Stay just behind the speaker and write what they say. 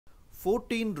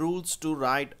14 rules to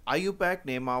write IUPAC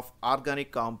name of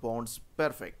organic compounds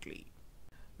perfectly.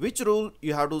 Which rule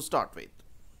you have to start with?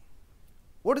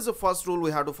 What is the first rule we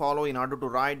have to follow in order to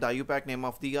write the IUPAC name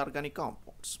of the organic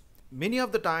compounds? Many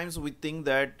of the times we think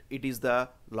that it is the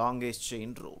longest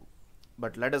chain rule.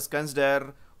 But let us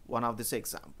consider one of this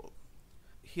example.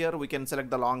 Here we can select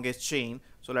the longest chain.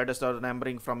 So let us start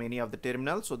numbering from any of the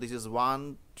terminals. So this is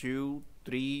 1, 2,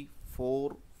 3,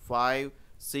 4, 5,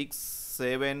 6,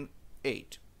 7,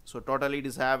 8. So totally it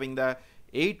is having the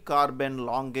 8 carbon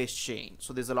longest chain.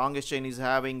 So this longest chain is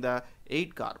having the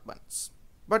 8 carbons.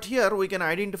 But here we can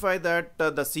identify that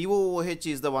the COOH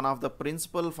is the one of the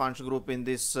principal functional group in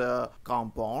this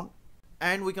compound.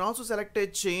 And we can also select a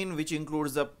chain which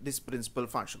includes this principal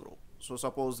functional group. So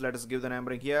suppose let us give the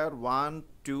numbering here 1,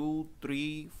 2,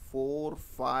 3, 4,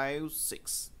 5,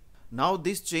 6. Now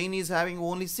this chain is having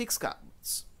only 6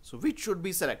 carbons. So which should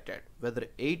be selected, whether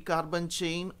 8 carbon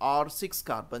chain or 6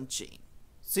 carbon chain?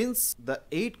 Since the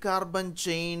 8 carbon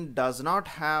chain does not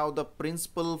have the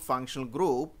principal functional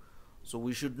group, so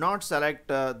we should not select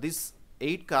this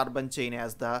 8 carbon chain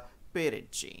as the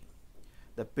parent chain.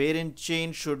 The parent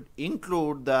chain should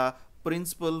include the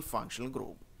principal functional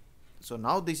group. So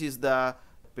now this is the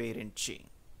parent chain.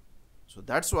 So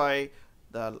that's why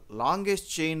the longest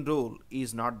chain rule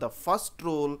is not the first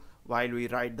rule while we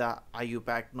write the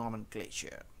IUPAC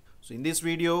nomenclature. So in this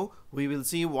video, we will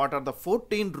see what are the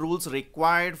 14 rules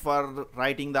required for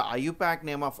writing the IUPAC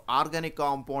name of organic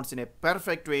compounds in a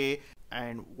perfect way,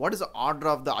 and what is the order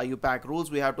of the IUPAC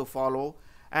rules we have to follow.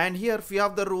 And here few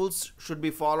of the rules should be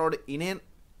followed in a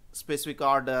specific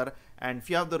order, and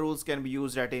few of the rules can be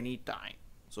used at any time.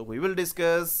 So we will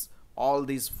discuss all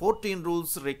these 14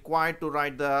 rules required to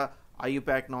write the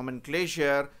IUPAC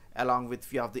nomenclature along with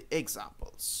few of the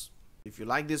examples. If you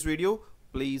like this video,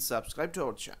 please subscribe to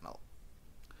our channel.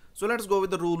 So let's go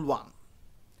with the rule 1.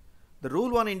 The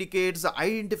rule 1 indicates the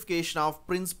identification of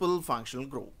principal functional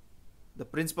group. The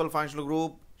principal functional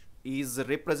group is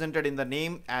represented in the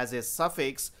name as a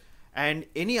suffix, and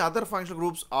any other functional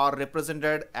groups are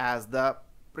represented as the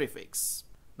prefix.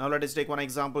 Now let us take one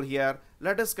example here.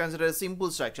 Let us consider a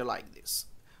simple structure like this.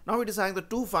 Now it is having the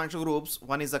two functional groups.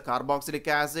 One is the carboxylic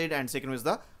acid and second is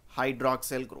the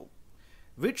hydroxyl group,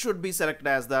 which should be selected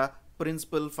as the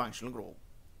principal functional group.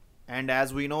 And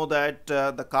as we know that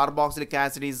the carboxylic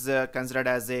acid is considered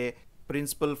as a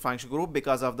principal functional group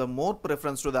because of the more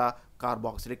preference to the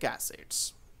carboxylic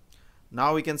acids.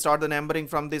 Now we can start the numbering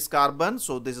from this carbon.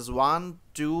 So this is 1,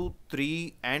 2,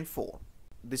 3 and 4.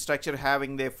 This structure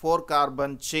having the 4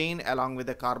 carbon chain along with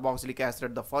the carboxylic acid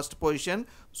at the first position.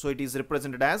 So it is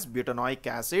represented as butanoic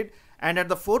acid. And at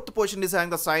the fourth position is having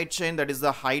the side chain, that is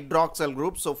the hydroxyl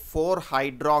group. So 4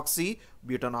 hydroxy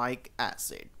butanoic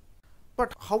acid.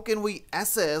 But how can we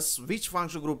assess which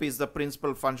functional group is the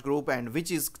principal functional group and which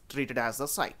is treated as the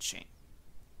side chain?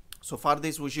 So for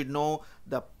this we should know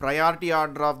the priority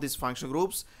order of these functional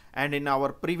groups, and in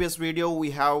our previous video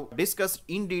we have discussed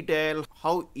in detail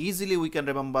how easily we can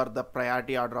remember the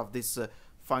priority order of these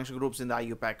functional groups in the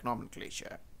IUPAC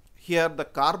nomenclature. Here the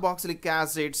carboxylic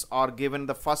acids are given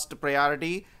the first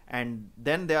priority, and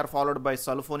then they are followed by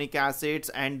sulfonic acids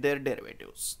and their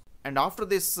derivatives. And after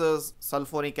this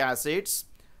sulfonic acids,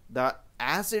 the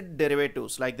acid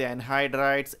derivatives like the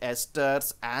anhydrides,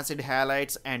 esters, acid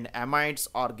halides and amides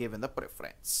are given the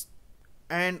preference.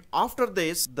 And after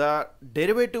this, the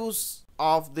derivatives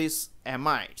of these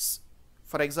amides,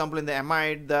 for example in the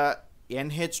amide the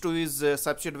NH2 is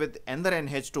substituted with another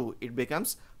NH2, it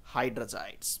becomes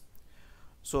hydroxides.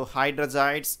 So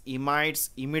hydroxides, imides,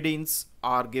 imidines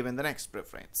are given the next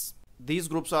preference. These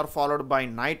groups are followed by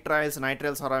nitriles.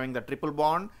 Nitriles are having the triple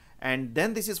bond, and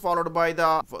then this is followed by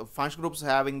the functional groups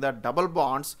having the double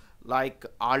bonds like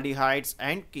aldehydes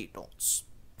and ketones.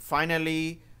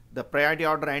 Finally, the priority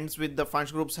order ends with the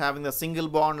functional groups having the single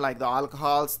bond like the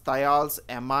alcohols, thiols,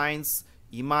 amines,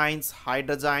 imines,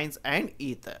 hydrogens and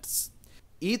ethers.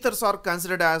 Ethers are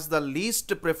considered as the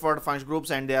least preferred functional groups,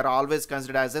 and they are always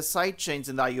considered as a side chains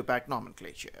in the IUPAC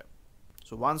nomenclature.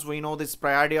 So once we know this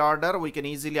priority order, we can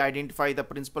easily identify the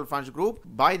principal functional group.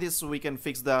 By this we can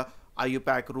fix the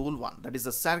IUPAC rule 1, that is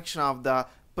the selection of the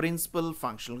principal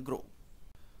functional group.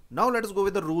 Now let us go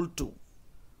with the rule 2.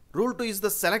 Rule 2 is the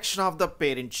selection of the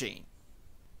parent chain.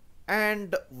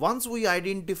 And once we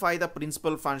identify the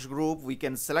principal functional group, we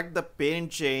can select the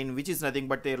parent chain, which is nothing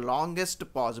but the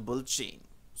longest possible chain.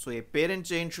 So a parent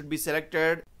chain should be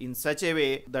selected in such a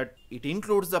way that it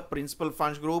includes the principal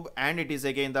functional group and it is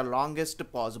again the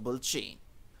longest possible chain.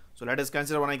 So let us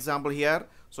consider one example here.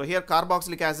 So here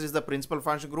carboxylic acid is the principal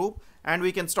functional group, and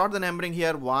we can start the numbering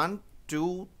here 1,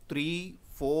 2, 3,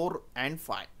 4 and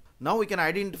 5. Now we can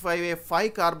identify a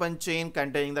 5 carbon chain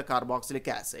containing the carboxylic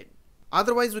acid.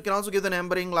 Otherwise, we can also give the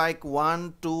numbering like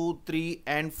 1, 2, 3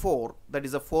 and 4, that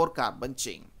is a 4 carbon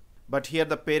chain. But here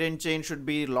the parent chain should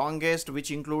be longest, which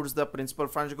includes the principal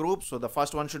functional group. So the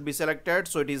first one should be selected.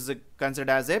 So it is considered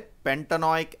as a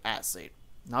pentanoic acid.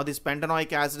 Now this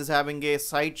pentanoic acid is having a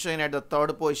side chain at the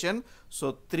third position.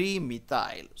 So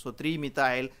 3-methyl. So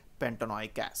 3-methyl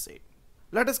pentanoic acid.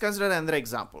 Let us consider another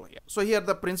example here. So here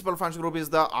the principal functional group is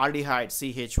the aldehyde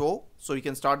CHO. So you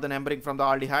can start the numbering from the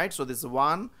aldehyde. So this is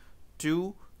 1,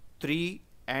 2, 3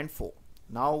 and 4.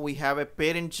 Now we have a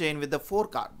parent chain with the 4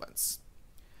 carbons.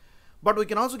 But we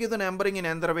can also give the numbering in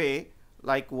another way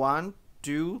like 1,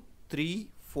 2,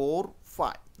 3, 4,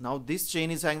 5. Now this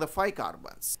chain is having the 5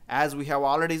 carbons. As we have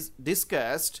already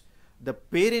discussed, the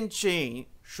parent chain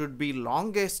should be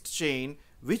longest chain,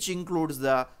 which includes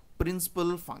the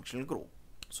principal functional group.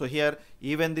 So here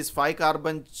even this 5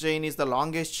 carbon chain is the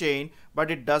longest chain,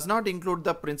 but it does not include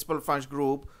the principal functional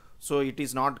group. So it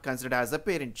is not considered as a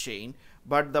parent chain.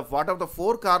 But the what of the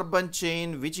 4 carbon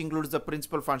chain which includes the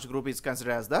principal functional group is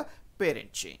considered as the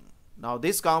parent chain. Now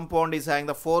this compound is having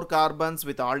the 4 carbons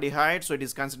with aldehyde, so it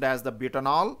is considered as the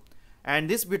butanol. And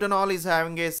this butanol is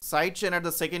having a side chain at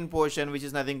the second position, which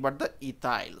is nothing but the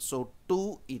ethyl. So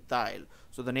 2-ethyl.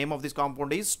 So the name of this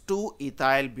compound is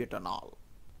 2-ethyl butanol.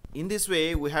 In this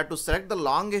way, we have to select the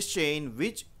longest chain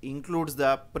which includes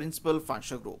the principal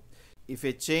functional group. If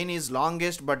a chain is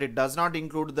longest but it does not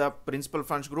include the principal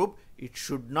functional group, it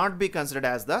should not be considered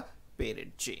as the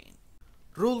parent chain.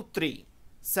 Rule 3.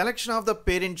 Selection of the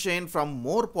parent chain from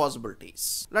more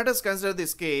possibilities. Let us consider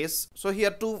this case. So here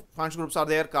 2 functional groups are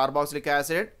there, carboxylic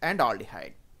acid and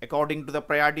aldehyde. According to the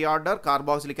priority order,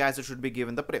 carboxylic acid should be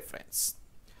given the preference.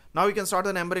 Now we can start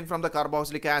the numbering from the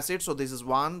carboxylic acid. So this is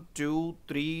 1, 2,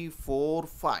 3, 4,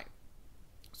 5.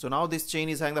 So now this chain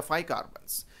is having the 5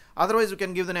 carbons. Otherwise, we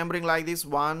can give the numbering like this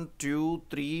 1, 2,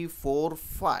 3, 4,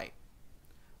 5.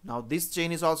 Now this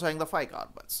chain is also having the 5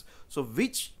 carbons. So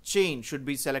which chain should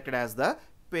be selected as the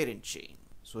parent chain?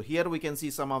 So here we can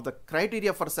see some of the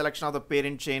criteria for selection of the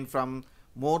parent chain from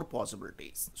more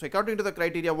possibilities. So according to the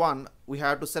criteria 1, we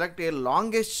have to select a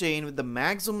longest chain with the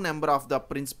maximum number of the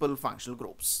principal functional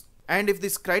groups. And if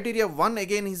this criteria 1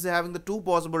 again is having the 2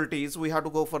 possibilities, we have to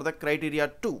go for the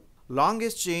criteria 2.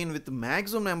 Longest chain with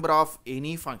maximum number of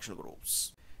any functional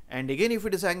groups. And again, if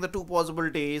it is having the 2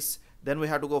 possibilities, then we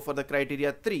have to go for the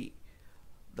criteria 3.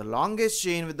 The longest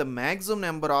chain with the maximum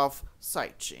number of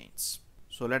side chains.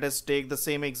 So let us take the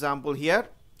same example here.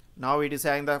 Now it is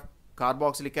having the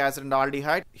carboxylic acid and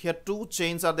aldehyde. Here 2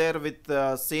 chains are there with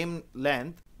the same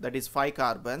length, that is 5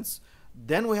 carbons.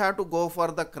 Then we have to go for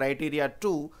the criteria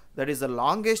 2, that is the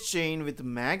longest chain with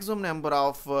maximum number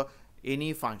of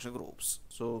any functional groups.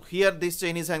 So here this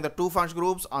chain is having the 2 functional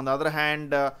groups. On the other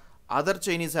hand, other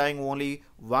chain is having only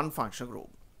 1 functional group.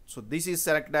 So this is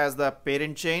selected as the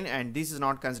parent chain and this is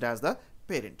not considered as the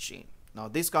parent chain. Now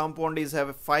this compound is have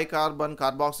a 5 carbon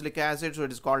carboxylic acid, so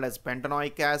it is called as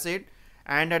pentanoic acid.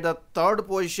 And at the third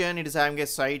position it is having a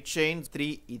side chain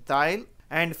 3-ethyl.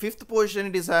 And 5th position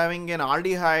it is having an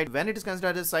aldehyde. When it is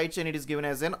considered as a side chain, it is given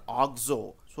as an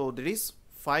oxo. So there is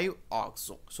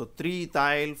 5-oxo. So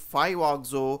 3-ethyl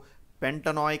 5-oxo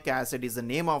pentanoic acid is the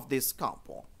name of this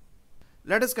compound.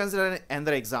 Let us consider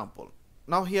another example.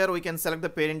 Now here we can select the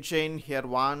parent chain here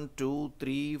 1, 2,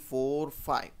 3, 4,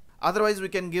 5. Otherwise we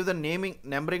can give the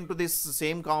numbering to this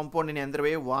same compound in another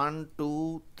way 1,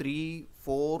 2, 3,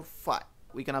 4, 5.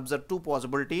 We can observe 2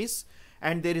 possibilities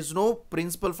and there is no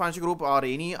principal functional group or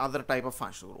any other type of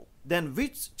functional group. Then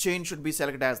which chain should be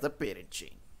selected as the parent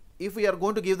chain? If we are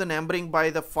going to give the numbering by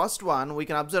the first one, we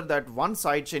can observe that 1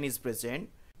 side chain is present.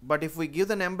 But if we give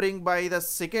the numbering by the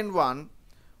second one,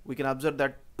 we can observe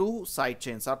that 2 side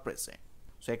chains are present.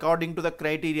 So according to the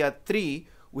criteria 3,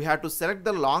 we have to select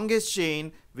the longest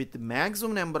chain with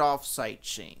maximum number of side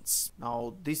chains.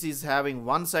 Now this is having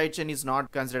 1 side chain is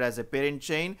not considered as a parent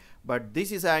chain, but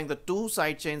this is having the 2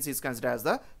 side chains is considered as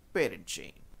the parent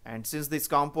chain. And since this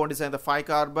compound is having the 5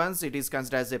 carbons, it is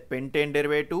considered as a pentane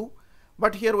derivative.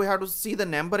 But here we have to see the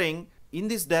numbering. In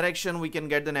this direction we can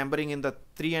get the numbering in the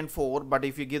 3 and 4, but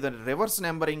if you give the reverse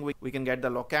numbering, we can get the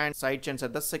locant side chains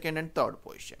at the 2nd and 3rd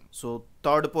position. So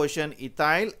 3rd position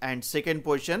ethyl and 2nd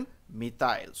position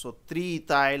methyl. So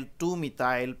 3-ethyl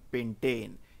 2-methyl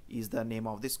pentane is the name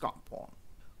of this compound.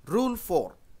 Rule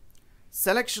 4.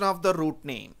 Selection of the root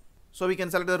name. So we can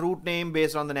select the root name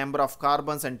based on the number of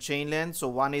carbons and chain length. So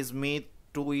 1 is meth,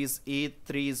 2 is eth,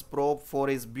 3 is prop, 4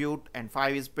 is but and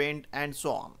 5 is pent and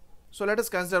so on. So let us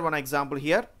consider one example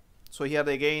here. So here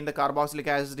again the carboxylic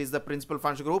acid is the principal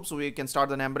functional group. So we can start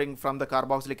the numbering from the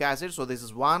carboxylic acid. So this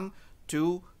is 1,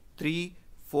 2, 3,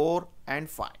 4 and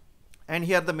 5. And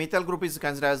here the methyl group is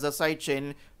considered as the side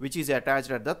chain which is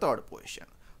attached at the third position.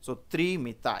 So 3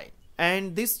 methyl.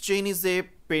 And this chain is a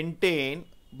pentane,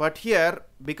 but here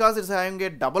because it's having a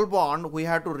double bond, we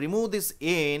have to remove this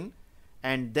ane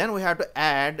and then we have to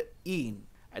add ene.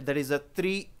 That is a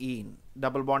 3 ene.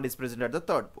 Double bond is present at the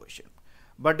third position.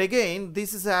 But again,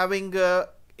 this is having a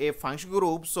functional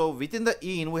group, so within the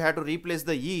ene we have to replace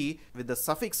the e with the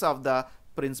suffix of the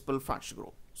principal functional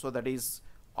group. So that is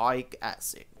oic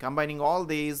acid. Combining all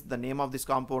these, the name of this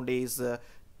compound is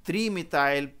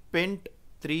 3-methyl pent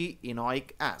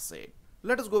 3-enoic acid.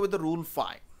 Let us go with the rule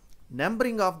 5.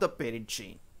 Numbering of the parent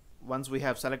chain. Once we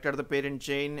have selected the parent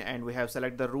chain and we have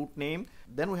selected the root name,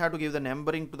 then we have to give the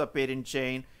numbering to the parent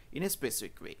chain in a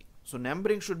specific way. So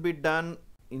numbering should be done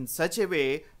in such a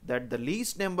way that the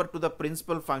least number to the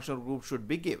principal functional group should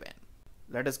be given.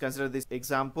 Let us consider this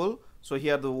example. So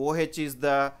here the OH is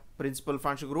the principal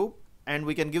functional group, and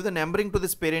we can give the numbering to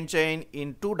this parent chain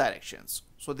in two directions.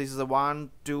 So this is a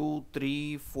 1, 2,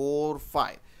 3, 4,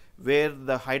 5, where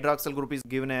the hydroxyl group is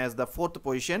given as the fourth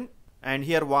position, and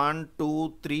here 1,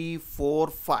 2, 3, 4,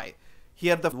 5.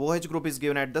 Here the OH group is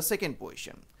given at the second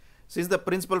position. Since the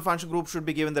principal function group should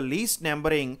be given the least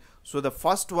numbering, so the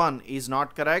first one is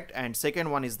not correct and second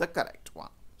one is the correct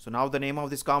one. So now the name of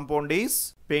this compound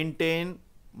is pentane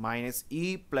minus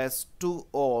E plus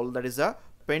 2-ol, that is a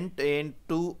pentane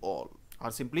 2-ol,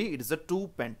 or simply it is a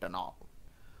 2-pentanol.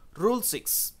 Rule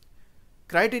 6.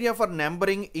 Criteria for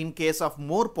numbering in case of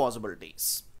more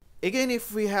possibilities. Again,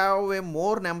 if we have a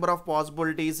more number of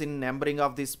possibilities in numbering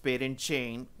of this parent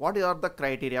chain, what are the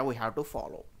criteria we have to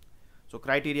follow? So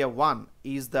criteria 1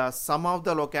 is the sum of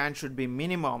the locand should be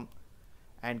minimum,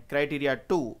 and criteria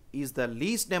 2 is the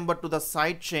least number to the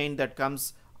side chain that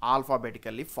comes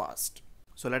alphabetically first.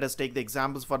 So let us take the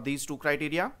examples for these two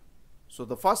criteria. So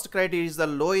the first criteria is the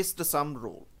lowest sum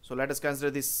rule. So let us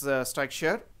consider this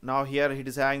structure. Now here it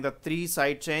is having the three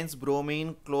side chains,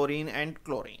 bromine, chlorine and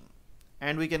chlorine.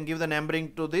 And we can give the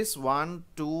numbering to this 1,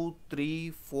 2,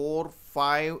 3, 4,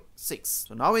 5, 6.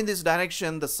 So now in this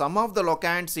direction, the sum of the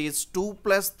locands is 2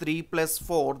 plus 3 plus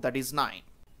 4, that is 9.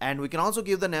 And we can also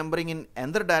give the numbering in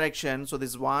another direction. So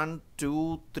this 1,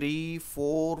 2, 3,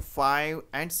 4, 5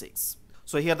 and 6.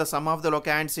 So here the sum of the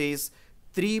locands is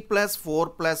 3 plus 4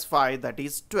 plus 5, that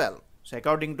is 12. So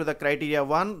according to the criteria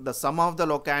 1, the sum of the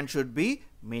locand should be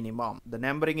minimum. The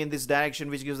numbering in this direction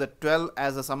which gives the 12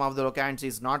 as the sum of the locands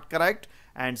is not correct,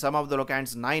 and sum of the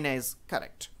locands 9 is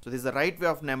correct. So this is the right way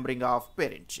of numbering of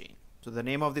parent chain. So the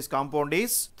name of this compound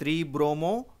is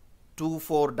 3-bromo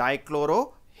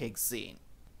 2,4-dichlorohexane.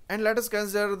 And let us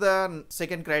consider the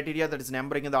second criteria, that is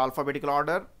numbering in the alphabetical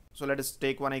order. So let us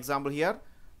take one example here.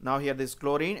 Now here this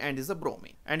chlorine and this is a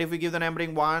bromine. And if we give the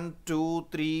numbering 1, 2,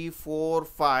 3, 4,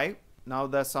 5, now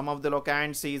the sum of the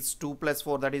locands is 2 plus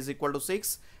 4, that is equal to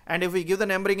 6. And if we give the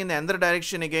numbering in the other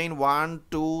direction again 1,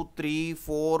 2, 3,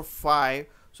 4, 5.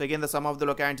 So again the sum of the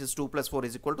locands is 2 plus 4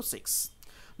 is equal to 6.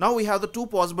 Now we have the two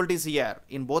possibilities here.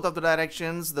 In both of the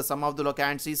directions the sum of the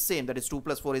locands is same, that is 2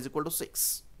 plus 4 is equal to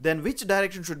 6. Then which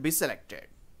direction should be selected?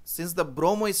 Since the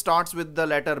bromo starts with the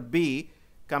letter B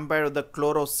compared to the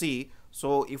chloro C,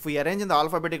 so if we arrange in the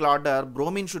alphabetical order,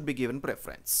 bromine should be given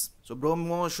preference. So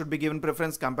bromo should be given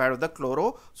preference compared to the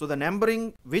chloro. So the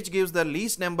numbering which gives the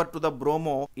least number to the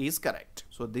bromo is correct.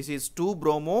 So this is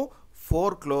 2-bromo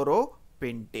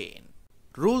 4-chloropentane.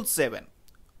 Rule 7.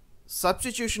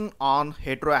 Substitution on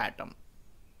heteroatom.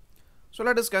 So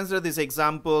let us consider this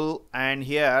example, and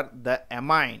here the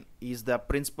amine is the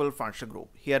principal functional group.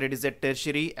 Here it is a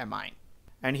tertiary amine.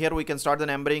 And here we can start the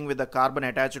numbering with the carbon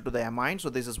attached to the amine. So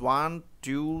this is 1,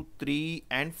 2, 3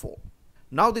 and 4.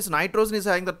 Now this nitrogen is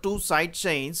having the two side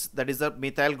chains, that is the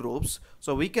methyl groups.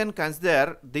 So we can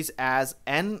consider this as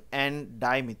N-N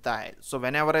dimethyl. So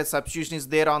whenever a substitution is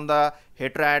there on the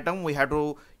heteroatom, we have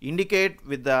to indicate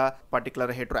with the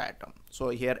particular heteroatom. So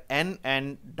here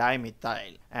N-N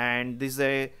dimethyl, and this is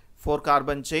a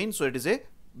 4-carbon chain, so it is a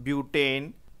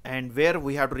butane, and where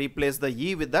we have to replace the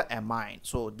E with the amine.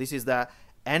 So this is the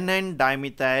N-N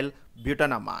dimethyl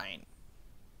butanamine.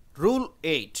 Rule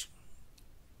 8.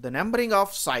 The numbering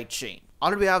of side chain.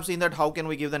 Already we have seen that how can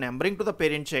we give the numbering to the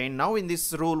parent chain. Now in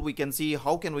this rule we can see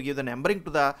how can we give the numbering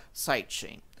to the side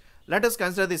chain. Let us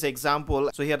consider this example.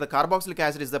 So here the carboxylic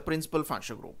acid is the principal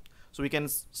functional group. So we can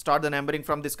start the numbering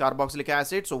from this carboxylic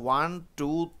acid. So 1,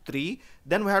 2, 3.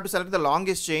 Then we have to select the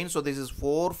longest chain. So this is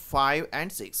 4, 5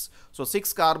 and 6. So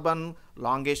 6 carbon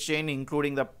longest chain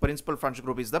including the principal functional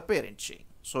group is the parent chain.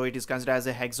 So it is considered as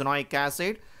a hexanoic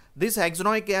acid. This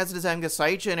hexanoic acid is having a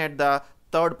side chain at the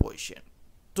third position.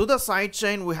 To the side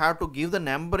chain we have to give the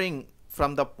numbering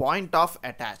from the point of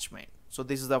attachment. So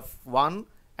this is the 1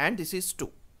 and this is 2.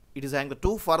 It is having the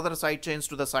 2 further side chains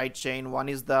to the side chain. One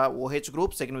is the OH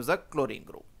group, second is the chlorine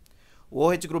group.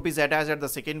 OH group is attached at the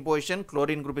second position,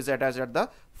 chlorine group is attached at the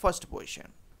first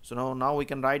position. So now we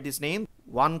can write this name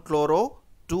 1-chloro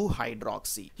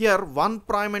 2-hydroxy. Here 1'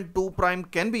 and 2'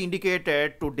 can be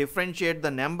indicated to differentiate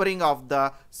the numbering of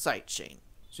the side chain.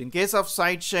 So in case of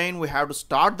side chain, we have to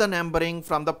start the numbering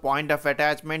from the point of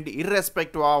attachment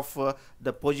irrespective of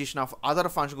the position of other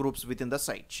functional groups within the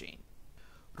side chain.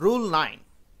 Rule 9.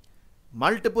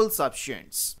 Multiple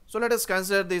substituents. So let us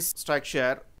consider this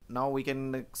structure. Now we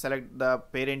can select the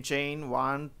parent chain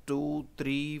 1, 2,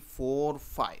 3, 4,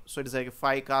 5. So it is like a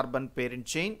 5 carbon parent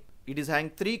chain. It is having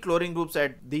 3 chlorine groups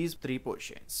at these 3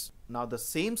 positions. Now the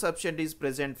same substituent is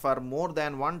present for more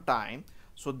than one time.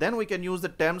 So then we can use the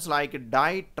terms like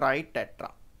di, tri,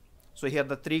 tetra. So here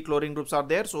the 3 chlorine groups are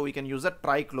there. So we can use the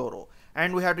trichloro.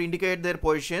 And we have to indicate their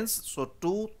positions. So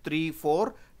 2, 3,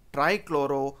 4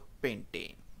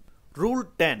 trichloropentane. Rule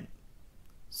 10.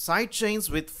 Side chains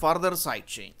with further side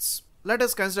chains. Let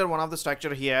us consider one of the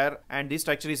structure here, and this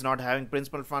structure is not having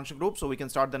principal function group, so we can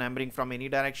start the numbering from any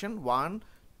direction. 1,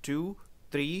 2,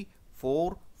 3,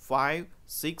 4, 5,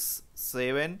 6,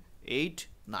 7, 8,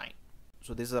 9.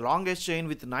 So this is the longest chain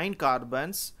with 9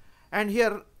 carbons, and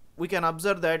here we can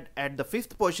observe that at the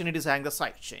 5th position it is having the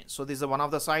side chain. So this is one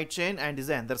of the side chain and this is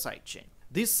another side chain.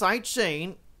 This side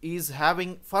chain is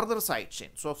having further side chain.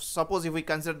 So suppose if we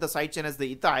consider the side chain as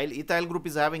the ethyl group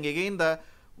is having again the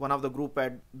one of the group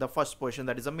at the first position,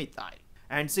 that is a methyl.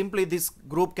 And simply this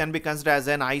group can be considered as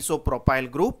an isopropyl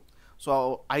group.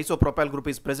 So isopropyl group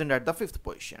is present at the 5th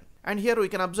position. And here we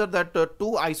can observe that 2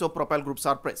 isopropyl groups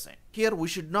are present. Here we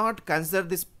should not consider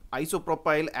this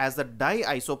isopropyl as the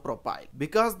diisopropyl,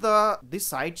 because this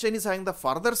side chain is having the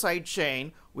further side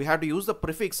chain. We have to use the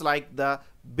prefix like the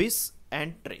bis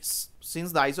and tris.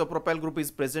 Since the isopropyl group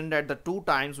is present at the 2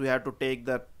 times, we have to take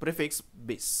the prefix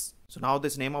bis. So now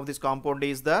this name of this compound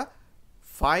is the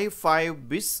 5,5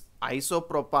 bis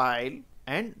isopropyl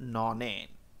and nonane.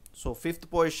 So 5th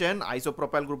position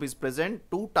isopropyl group is present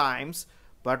 2 times,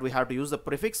 but we have to use the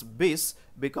prefix bis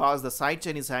because the side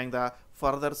chain is having the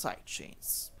further side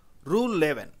chains. Rule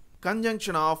 11.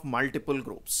 Conjunction of multiple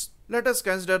groups. Let us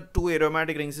consider 2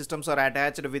 aromatic ring systems are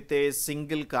attached with a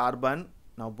single carbon.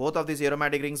 Now both of these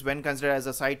aromatic rings, when considered as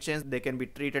a side chains, they can be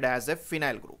treated as a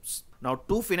phenyl groups. Now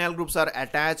 2 phenyl groups are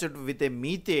attached with a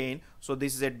methane, so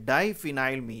this is a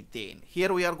diphenyl methane.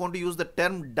 Here we are going to use the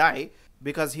term di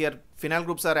because here phenyl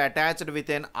groups are attached with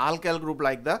an alkyl group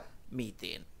like the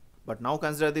methane. But now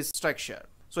consider this structure.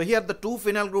 So here the 2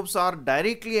 phenyl groups are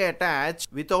directly attached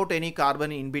without any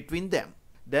carbon in between them.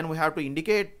 Then we have to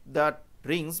indicate the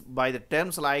rings by the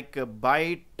terms like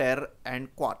bi, ter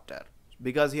and quarter.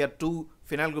 Because here 2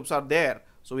 phenyl groups are there,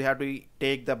 so we have to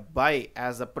take the bi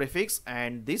as a prefix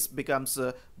and this becomes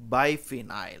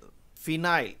biphenyl.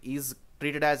 Phenyl is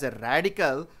treated as a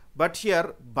radical, but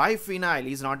here biphenyl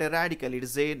is not a radical, it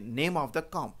is a name of the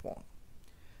compound.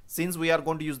 Since we are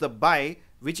going to use the bi,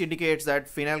 which indicates that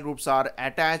phenyl groups are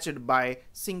attached by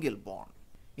single bond.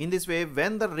 In this way,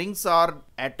 when the rings are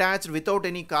attached without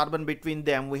any carbon between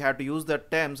them, we have to use the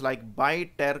terms like bi,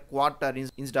 ter, quarter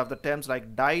instead of the terms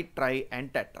like di, tri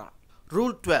and tetra.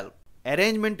 Rule 12.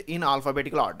 Arrangement in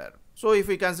alphabetical order. So if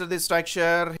we consider this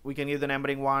structure, we can give the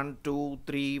numbering 1, 2,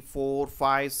 3, 4,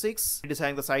 5, 6. It is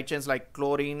having the side chains like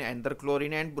chlorine, enter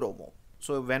chlorine and bromo.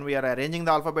 So when we are arranging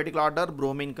the alphabetical order,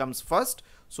 bromine comes first.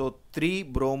 So 3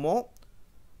 bromo,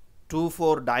 2,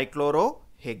 4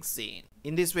 dichlorohexane.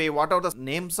 In this way, what are the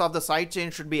names of the side chain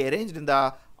should be arranged in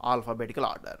the alphabetical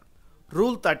order.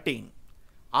 Rule 13.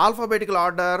 Alphabetical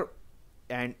order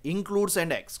and includes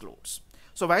and excludes.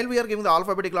 So while we are giving the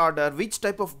alphabetical order, which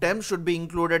type of term should be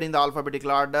included in the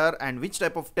alphabetical order and which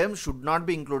type of term should not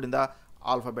be included in the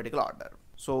alphabetical order.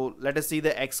 So let us see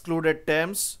the excluded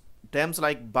terms. Terms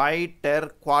like bi, ter,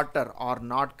 quarter are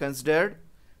not considered.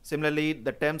 Similarly,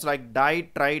 the terms like di,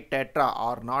 tri, tetra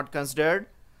are not considered.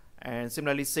 And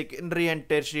similarly, secondary and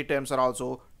tertiary terms are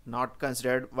also not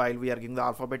considered while we are giving the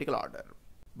alphabetical order.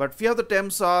 But few of the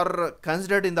terms are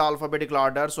considered in the alphabetical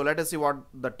order. So let us see what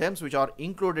the terms which are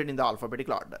included in the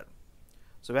alphabetical order.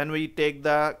 So when we take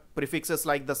the prefixes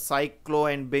like the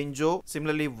cyclo and benzo,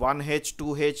 similarly 1H,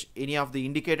 2H, any of the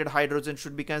indicated hydrogen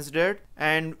should be considered.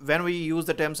 And when we use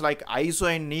the terms like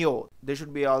iso and neo, they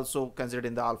should be also considered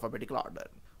in the alphabetical order.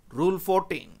 Rule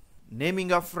 14.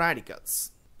 Naming of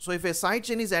radicals. So if a side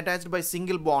chain is attached by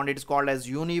single bond, it is called as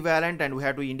univalent and we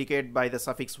have to indicate by the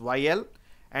suffix YL.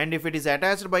 And if it is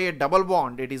attached by a double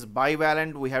bond, it is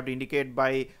bivalent, we have to indicate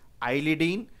by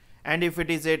ylidene. and if it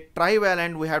is a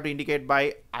trivalent, we have to indicate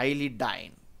by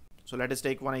ylidine. So let us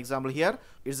take one example here.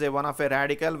 It's a one of a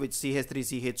radical which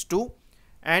CH3CH2,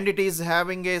 and it is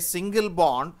having a single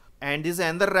bond, and this is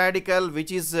another radical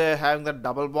which is having the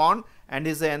double bond, and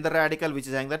this is another radical which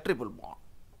is having the triple bond.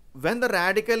 When the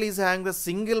radical is having the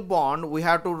single bond, we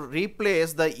have to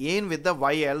replace the ane with the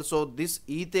yl. So this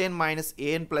ethane minus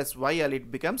ane plus yl,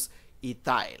 it becomes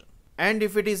ethyl. And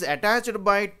if it is attached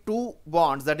by two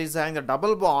bonds, that is having a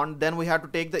double bond, then we have to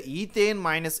take the ethane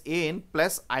minus ane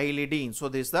plus ylidine. So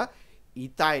this is the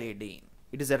ethylidine.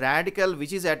 It is a radical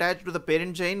which is attached to the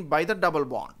parent chain by the double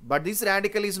bond, but this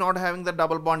radical is not having the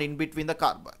double bond in between the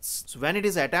carbons. So when it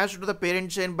is attached to the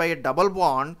parent chain by a double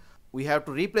bond, we have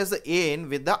to replace the ane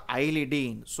with the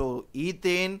ylidine. So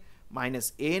ethane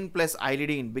minus ane plus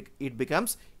ylidine, it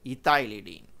becomes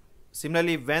ethylidine.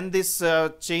 Similarly, when this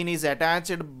chain is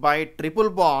attached by triple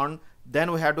bond,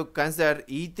 then we have to consider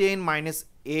ethane minus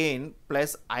ane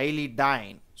plus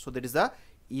ylidine. So that is the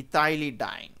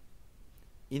ethylidine.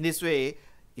 In this way,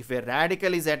 if a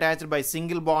radical is attached by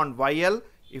single bond yl,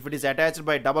 if it is attached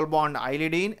by double bond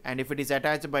ylidine, and if it is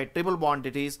attached by triple bond,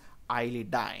 it is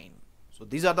ylidine. So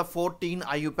these are the 14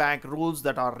 IUPAC rules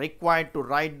that are required to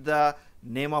write the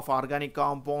name of organic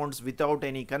compounds without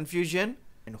any confusion.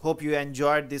 And hope you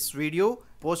enjoyed this video.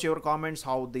 Post your comments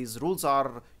how these rules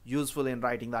are useful in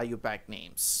writing the IUPAC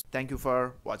names. Thank you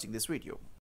for watching this video.